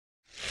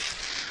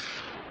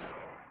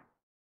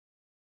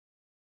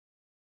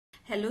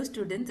Hello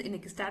students,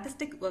 இன்னைக்கு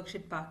Statistic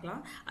Worksheet பார்க்கலாம்.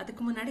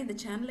 அதுக்கு முன்னாடி இந்த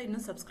சேனலை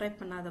இன்னும் subscribe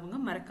பண்ணாதவங்க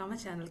மறக்காம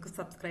சேனலுக்கு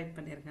subscribe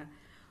பண்ணிருங்க.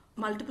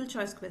 Multiple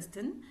choice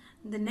question.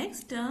 The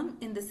next term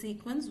in the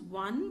sequence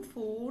 1,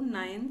 4,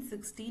 9,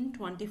 16,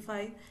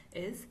 25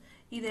 is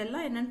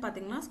இதெல்லாம் என்னன்னு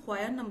பார்த்தீங்கன்னா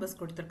ஸ்கொயர் நம்பர்ஸ்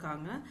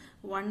கொடுத்துருக்காங்க.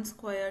 1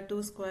 square, 2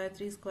 square,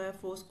 3 square,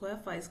 4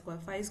 square, 5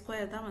 square. 5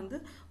 square தான் வந்து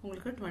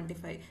உங்களுக்கு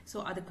 25.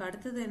 ஸோ அதுக்கு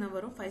அடுத்தது என்ன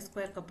வரும்? 5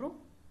 ஸ்கொயருக்கு அப்புறம்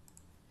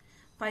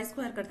 5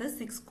 square cut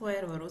 6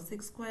 square varu.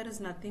 6 square is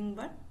nothing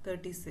but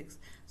 36.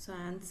 So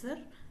answer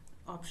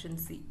option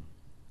C.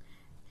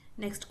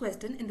 Next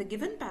question. In the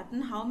given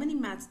pattern, how many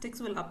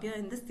matchsticks will appear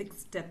in the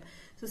sixth step?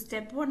 So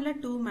step 1 la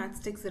 2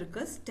 matchsticks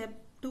irukku. Step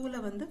 2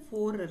 la vandu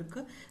 4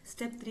 irukku.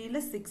 Step 3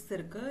 la 6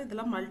 irukku.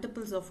 Idella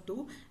multiples of 2.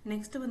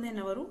 Next vandu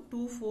enna varum?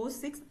 2, 4,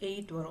 6,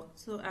 8 varum.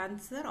 So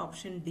answer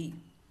option D.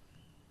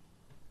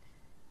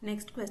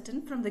 Next question.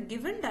 From the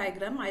given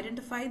diagram,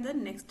 identify the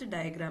next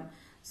diagram.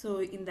 So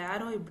in the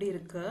arrow இப்படி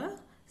இருக்கு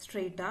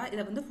ஸ்ட்ரெயிட்டா இத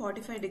வந்து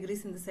 45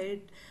 degrees இந்த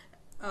side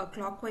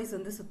clockwise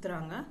வந்து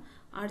சுத்துறாங்க.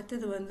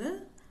 அடுத்து வந்து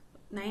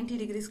 90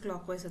 degrees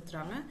clockwise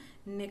சுத்துறாங்க.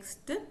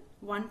 Next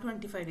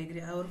 125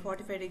 degree ஒரு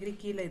 45 degree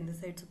கீழ இந்த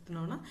சைடு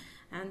சுத்துனோம்னா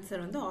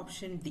ஆன்சர் வந்து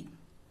option D.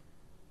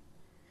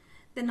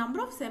 The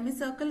number of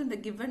semicircle in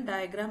the given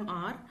diagram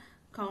are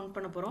count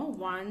பண்ண போறோம்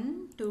 1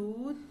 2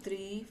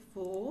 3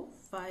 4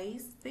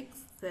 5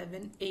 6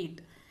 7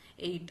 8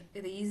 8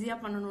 இது ஈஸியா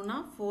பண்ணனும்னா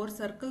 4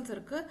 சர்க்கிள்ஸ்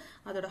இருக்கு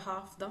அதோட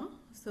half தான்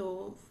சோ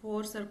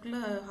 4 சர்க்கிள்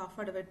half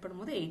டிவைட்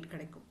பண்ணும்போது 8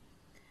 கிடைக்கும்.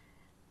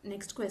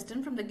 Next question.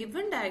 From the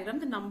given diagram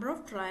the number of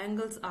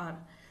triangles are.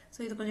 So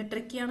இது கொஞ்சம்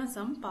ட்ரிக்கியான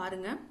சம்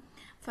பாருங்க.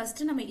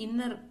 ஃபர்ஸ்ட் நம்ம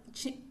இன்னர்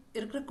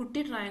இருக்கிற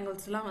குட்டி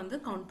ட்ரையாங்கிள்ஸ்லாம் வந்து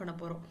கவுண்ட் பண்ண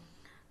போறோம்.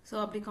 சோ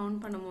அப்படி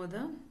கவுண்ட்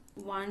பண்ணும்போது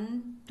 1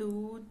 2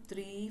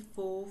 3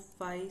 4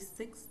 5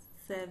 6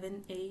 7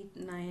 8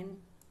 9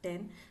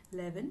 10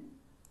 11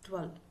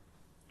 12.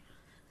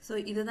 So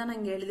இதுதான் நான்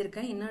இங்க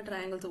எழுதிருக்கேன். இன்னர்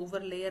ட்ரையாங்கிள்ஸ்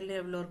ஒவ்வொரு லேயர்ல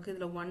எவ்வளவு இருக்கு?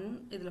 இதுல 1,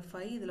 இதுல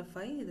 5, இதுல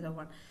 5, இதுல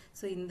 1.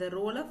 சோ இந்த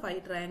ரோல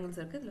 5 ட்ரையாங்கிள்ஸ்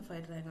இருக்கு, இதுல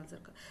 5 ட்ரையாங்கிள்ஸ்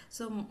இருக்கு.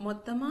 சோ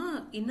மொத்தமா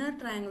இன்னர்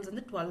ட்ரையாங்கிள்ஸ்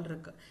வந்து 12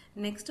 இருக்கு.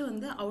 நெக்ஸ்ட்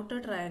வந்து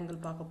அவுட்டர் ட்ரையாங்கிள்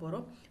பார்க்க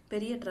போறோம்.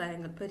 பெரிய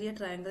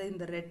ட்ரையாங்கிள்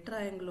இந்த ரெட்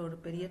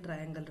ட்ரையாங்கிளோட பெரிய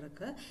ட்ரையாங்கிள்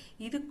இருக்கு.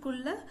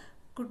 இதுக்குள்ள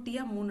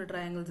குட்டியா 3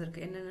 ட்ரையாங்கிள்ஸ்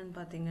இருக்கு. என்னன்னு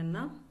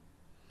பாத்தீங்கன்னா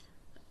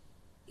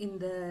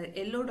இந்த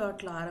எல்லோ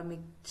டாட்ல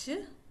ஆரம்பிச்சு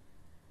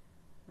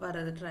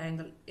வரது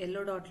ட்ரையாங்கிள்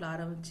எல்லோ டாட்ல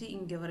ஆரம்பிச்சு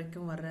இங்க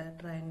வரைக்கும் வர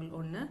ட்ரையாங்கிள்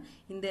ஒன்னு,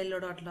 இந்த எல்லோ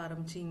டாட்ல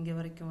ஆரம்பிச்சு இங்க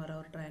வரைக்கும் வர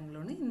ஒரு ட்ரையாங்கிள்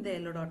ஒன்னு, இந்த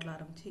எல்லோ டாட்ல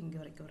ஆரம்பிச்சு இங்க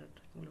வரைக்கும் வர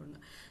ட்ரையாங்கிள் ஒன்னு.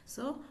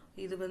 சோ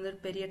இது வந்து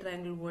பெரிய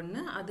ட்ரையாங்கிள்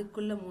ஒன்னு,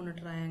 அதுக்குள்ள 3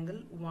 ட்ரையாங்கிள்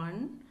 1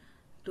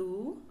 2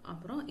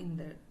 அப்புறம்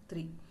இந்த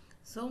 3.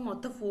 சோ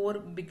மொத்தம்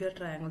 4 பிக்கர்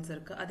ட்ரையாங்கிள்ஸ்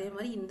இருக்கு. அதே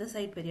மாதிரி இந்த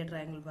சைடு பெரிய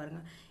ட்ரையாங்கிள்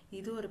பாருங்க.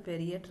 இது ஒரு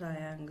பெரிய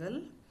ட்ரையாங்கிள்,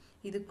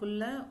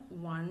 இதுக்குள்ள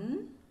 1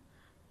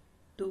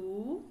 2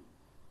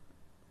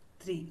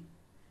 3.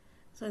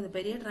 So இந்த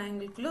பெரிய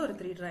ட்ரையாங்கிள்குள்ள ஒரு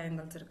 3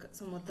 ட்ரையாங்கிள்ஸ் இருக்கு.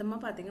 சோ மொத்தமா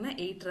பாத்தீங்கன்னா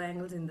 8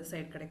 ட்ரையாங்கிள்ஸ் இந்த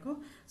சைடு கிடைக்கும்.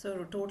 சோ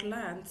டோட்டலா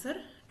answer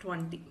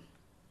 20.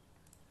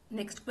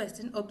 Next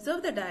question. Observe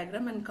the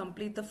diagram and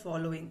complete the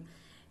following.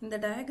 இந்த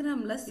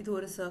டயகிராம்ல இது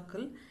ஒரு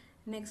circle.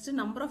 Next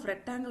number of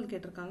rectangle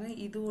கேட்டிருக்காங்க.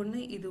 இது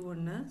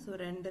ஒன்னு. So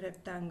 2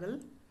 rectangle.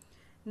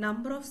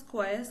 Number of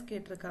squares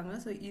கேட்டிருக்காங்க.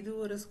 சோ இது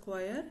ஒரு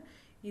ஸ்கொயர்,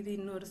 இது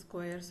இன்னொரு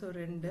square. So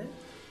 2.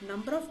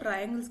 Number of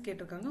triangles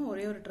கேட்டிருக்காங்க.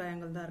 ஒரே ஒரு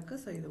ட்ரையாங்கிள் தான்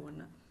இருக்கு. சோ இது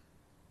ஒன்னு.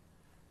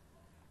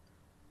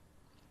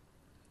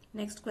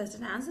 Next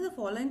question. Answer the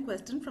following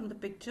question from the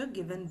picture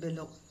given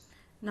below.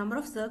 Number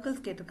of circles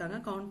கேட்டிருக்காங்க.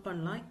 கவுண்ட்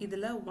பண்ணலாம்.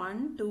 இதுல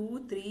 1 2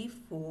 3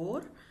 4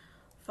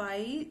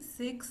 5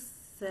 6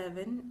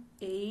 7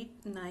 8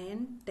 9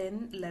 10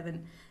 11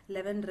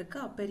 11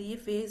 இருக்கு. பெரிய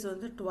ஃபேஸ்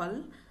வந்து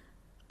 12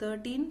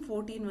 13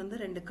 14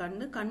 வந்து ரெண்டு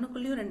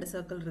கண்ணுக்குள்ளேயும் 2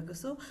 சர்க்கிள் இருக்கு.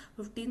 So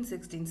 15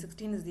 16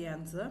 16 is the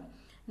answer.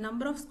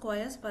 Number of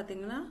squares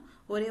பார்த்தீங்கன்னா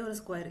ஒரே ஒரு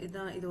ஸ்கொயர்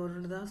இது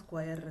ஒரு தான்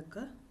ஸ்கொயர்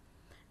இருக்கு.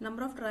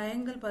 நம்பர் ஆஃப்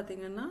ட்ரையாங்கிள்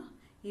பார்த்தீங்கன்னா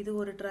இது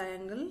ஒரு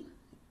ட்ரையாங்கிள்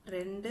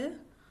 2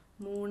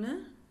 3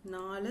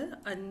 4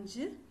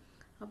 5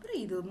 அப்புறம்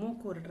இது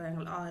மூக்கு ஒரு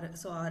triangle 6.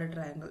 So 6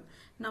 triangle.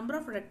 Number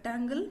of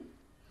rectangle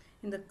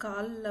இந்த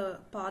கால்ல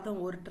பாதம்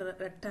ஒரு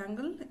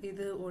ரெக்டாங்கிள்,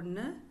 இது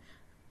 1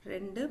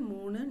 2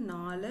 3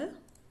 4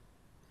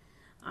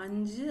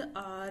 5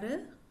 6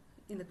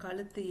 இந்த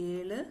கழுத்து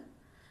 7,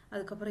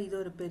 அதுக்கப்புறம் இது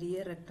ஒரு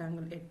பெரிய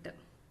ரெக்டாங்கிள் 8.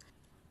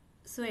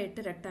 ஸோ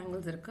 8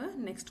 ரெக்டாங்கிள்ஸ் இருக்கு.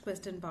 நெக்ஸ்ட்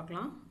கொஸ்டின்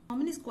பார்க்கலாம். How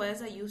many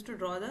squares are used to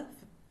draw the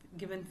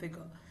given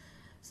figure?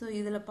 So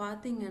இதில்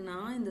பார்த்தீங்கன்னா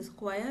இந்த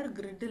ஸ்கொயர்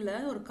கிரிட்டில்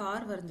ஒரு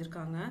கார்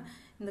வரைஞ்சிருக்காங்க.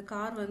 இந்த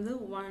கார் வந்து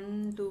 1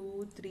 2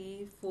 3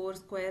 4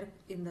 ஸ்கொயர்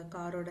இந்த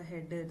காரோட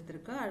ஹெட்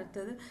எடுத்திருக்கு.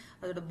 அடுத்தது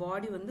அதோட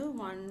பாடி வந்து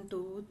 1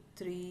 2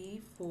 3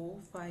 4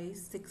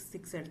 5 6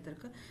 6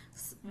 எடுத்திருக்கு.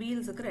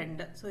 வீல்ஸுக்கு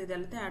 2. ஸோ இது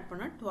எல்லாத்தையும் ஆட்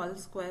பண்ணால்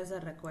 12 squares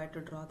R required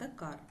to draw the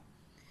car.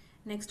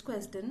 Next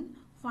question.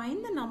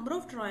 Find the number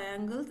of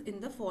triangles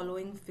in the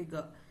following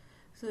figure.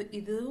 So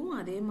இதுவும்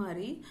அதே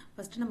மாதிரி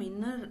ஃபர்ஸ்ட் நம்ம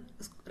இன்னர்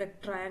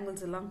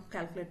ட்ரையாங்கிள்ஸ் எல்லாம்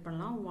கால்குலேட்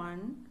பண்ணலாம்.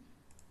 1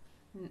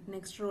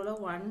 next row la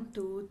 1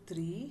 2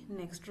 3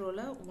 next row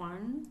la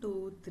 1 2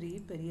 3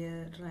 பெரிய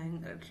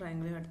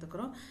triangle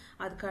எடுத்துக்கறோம்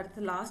அதுக்கு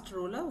அடுத்து last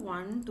row la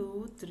 1 2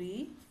 3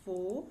 4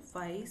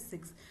 5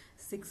 6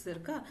 6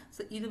 இருக்கா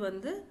சோ இது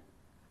வந்து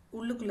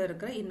உள்ளுக்குள்ள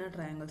இருக்கிற inner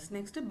triangles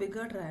next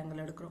bigger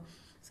triangle எடுக்கறோம்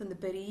so இந்த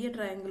பெரிய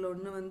triangle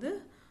ஒன்னு வந்து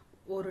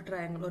ஒரு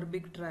triangle ஒரு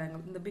big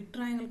triangle இந்த big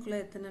triangle குள்ள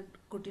எத்தனை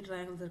குட்டி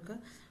triangles இருக்கு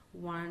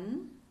 1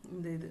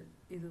 இந்த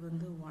இது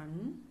வந்து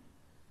 1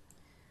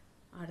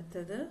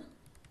 அடுத்து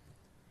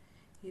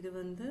இது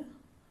வந்து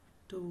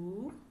 2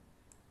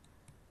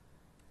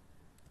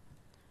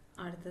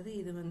 அடுத்து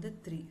இது வந்து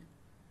 3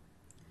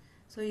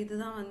 சோ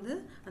இதுதான் வந்து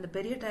அந்த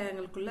பெரிய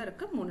triangle குள்ள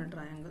இருக்க மூணு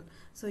triangle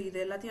சோ இது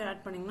எல்லாத்தையும்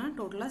ஆட் பண்ணீங்கனா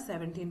டோட்டலா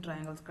 17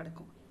 triangles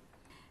கிடைக்கும்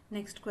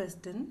next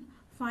question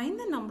find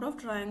the number of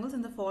triangles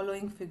in the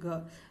following figure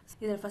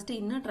இத first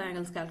inner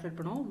triangles calculate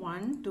பண்ணுவோம்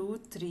 1 2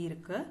 3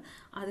 இருக்கு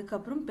அதுக்கு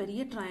அப்புறம்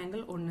பெரிய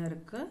triangle ஒன்னு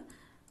இருக்கு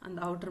அந்த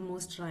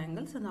outermost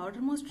triangles அந்த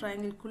outermost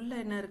triangle குள்ள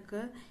என்ன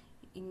இருக்கு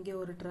இங்க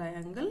ஒரு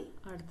triangle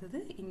அடுத்து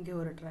இங்க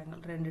ஒரு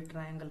triangle ரெண்டு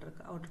triangle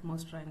இருக்கு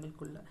outermost triangle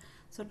குள்ள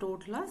so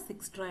total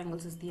 6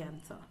 triangles is the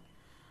answer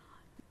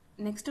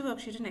next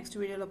worksheet next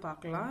videoல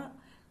பார்க்கலாம்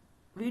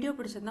வீடியோ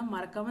பிடிச்சிருந்தா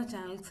மறக்காம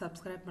சேனலுக்கு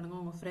subscribe பண்ணுங்க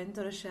உங்க friends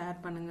ஓட ஷேர்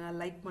பண்ணுங்க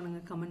லைக்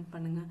பண்ணுங்க கமெண்ட்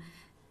பண்ணுங்க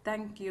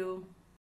thank you